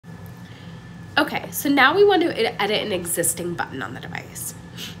Okay, so now we want to edit an existing button on the device.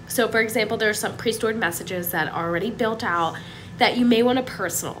 So for example, there's some pre-stored messages that are already built out that you may want to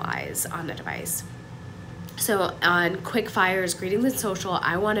personalize on the device. So on Quickfire's Greetings and Social,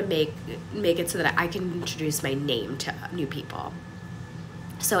 I want to make it so that I can introduce my name to new people.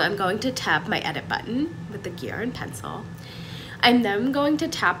 So I'm going to tap my edit button with the gear and pencil. I'm then going to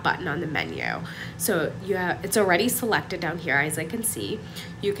tap button on the menu. So it's already selected down here, as I can see.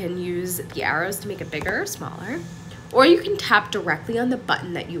 You can use the arrows to make it bigger or smaller, or you can tap directly on the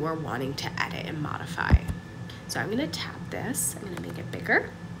button that you are wanting to edit and modify. So I'm gonna tap this, I'm gonna make it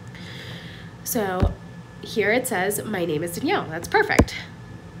bigger. So here it says, my name is Danielle, that's perfect.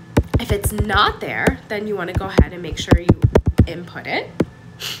 If it's not there, then you wanna go ahead and make sure you input it.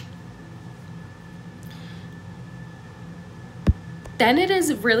 Then it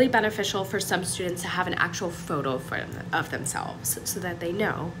is really beneficial for some students to have an actual photo of themselves so that they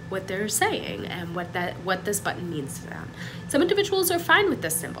know what they're saying and what this button means to them. Some individuals are fine with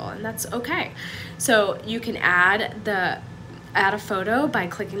this symbol, and that's okay. So you can add a photo by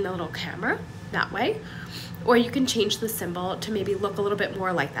clicking the little camera that way, or you can change the symbol to maybe look a little bit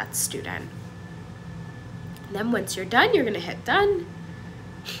more like that student. And then once you're done, you're gonna hit done.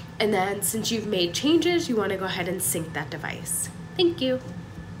 And then since you've made changes, you wanna go ahead and sync that device. Thank you.